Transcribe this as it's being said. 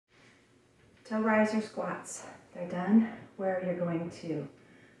toe riser squats. They're done where you're going to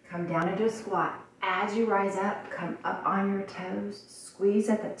come down into a squat. As you rise up, come up on your toes, squeeze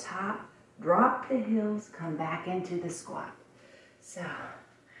at the top, drop the heels, come back into the squat. So,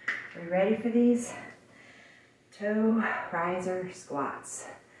 are you ready for these? Toe riser squats.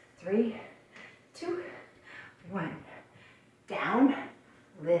 3, 2, 1. Down,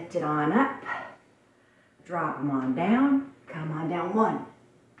 lift it on up, drop them on down, come on down. 1,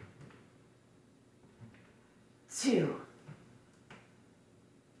 2,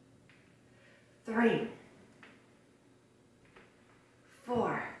 3,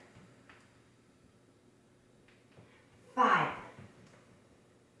 4, 5,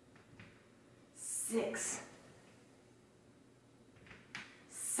 6,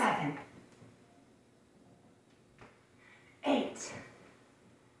 7, 8,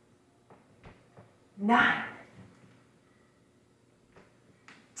 9,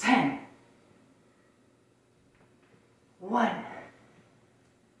 10. 1,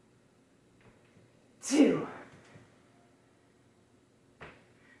 2,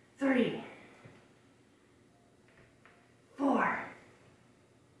 3, 4,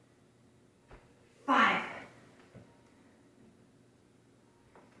 5,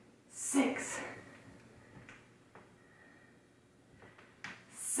 6,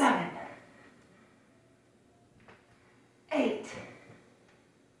 7, 8,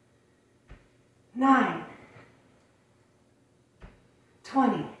 9,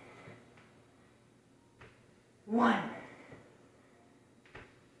 20. 1,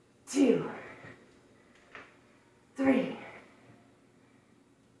 2, 3,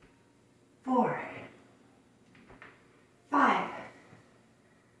 4, 5,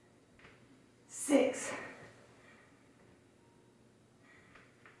 6,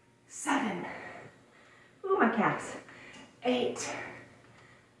 7. Ooh, my calves. 8,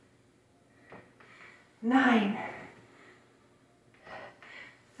 9,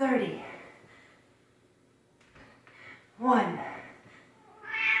 30. 1,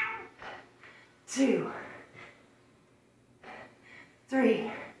 2,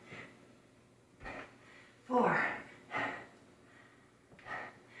 3, 4,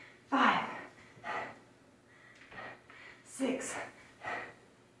 5, 6,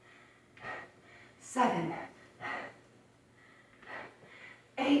 7,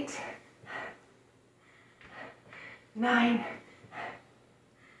 8, 9,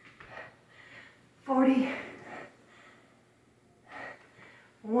 40.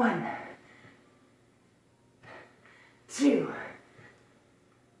 1, 2,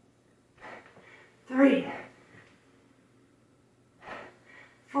 3,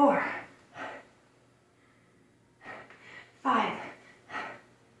 4, 5,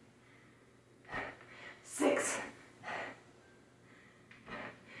 6,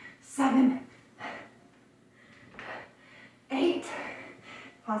 7, 8,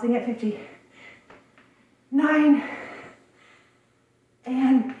 pausing at 50, 9,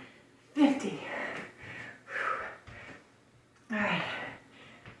 and 50. All right.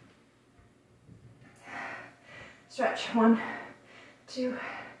 Stretch. 1, 2,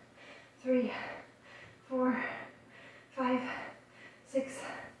 3, 4, 5, 6,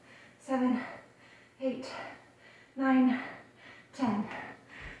 7, 8, 9, 10.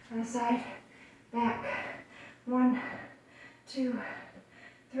 On the side, back. 1, 2,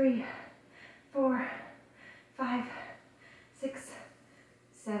 3, 4, 5, 6,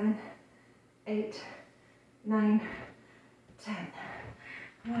 7, 8, 9, 10.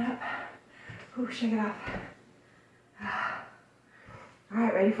 Come on up. Ooh, shake it off. All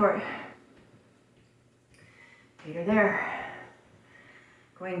right, ready for it. Feet are there.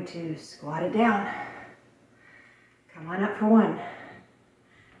 Going to squat it down. Come on up for 1.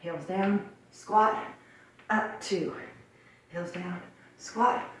 Heels down, squat, up 2. Heels down,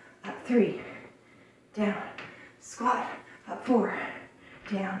 squat, up 3. Down, squat, up 4.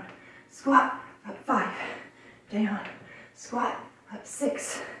 Down, squat, up 5, down, squat, up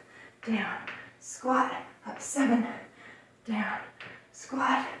 6, down, squat, up 7, down,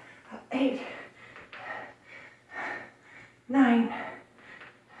 squat, up 8, 9,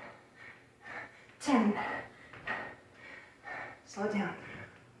 10. Slow it down.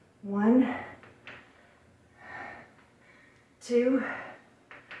 1, 2,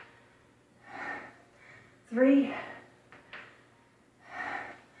 3,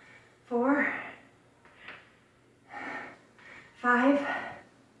 4, 5,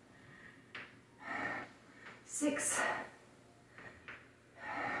 6,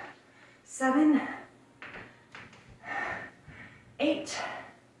 7, 8,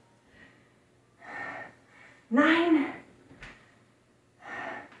 9,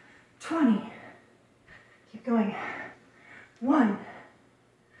 20. Keep going. 1,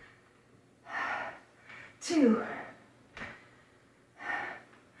 2,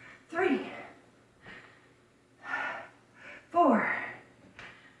 3, 4,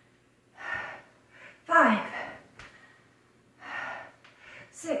 5,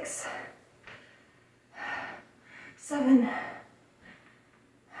 6, 7,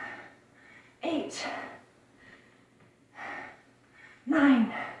 8,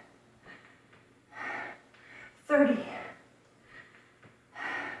 9, 30,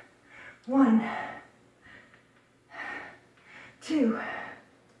 1, 2,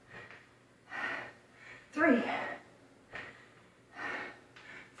 3,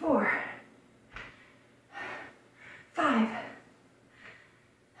 4, 5,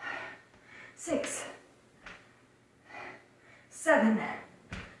 6, 7,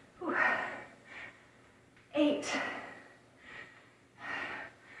 8,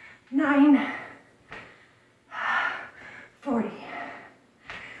 9, 40.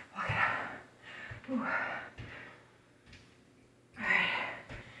 Walk it out. Ooh. All right.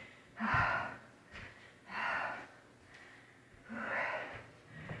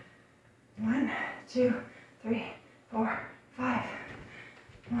 1, 2, 3, 4, 5.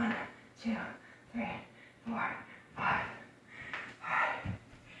 1, 2, 3, 4, 5. All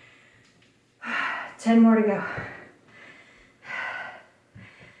right. 10 more to go.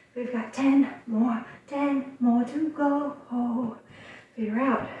 We've got 10 more to go. Feet are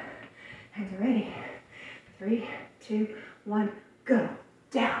out. Hands are ready. 3, 2, 1, go.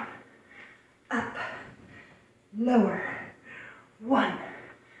 Down, up, lower. 1,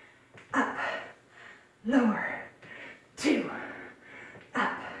 up, lower. 2,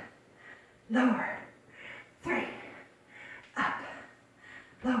 up, lower. 3, up,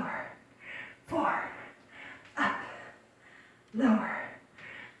 lower. 4, up, lower.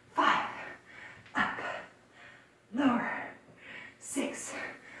 5, up, lower. 6,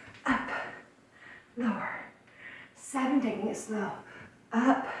 up, lower. 7, taking it slow.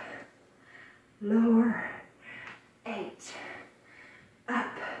 Up, lower. 8,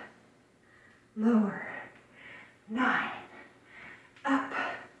 up, lower. 9, up,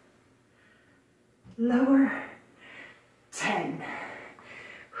 lower. 10.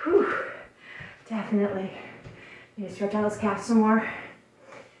 Whew. Definitely need to stretch out those calves some more.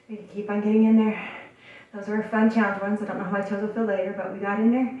 We can keep on getting in there. Those were fun challenge ones. I don't know how my toes will feel later, but we got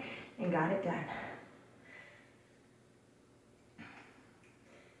in there and got it done.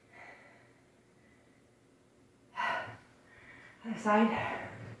 Other side.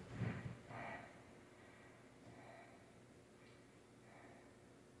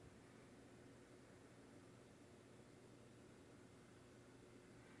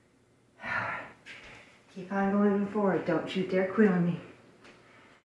 Keep on going forward. Don't you dare quit on me.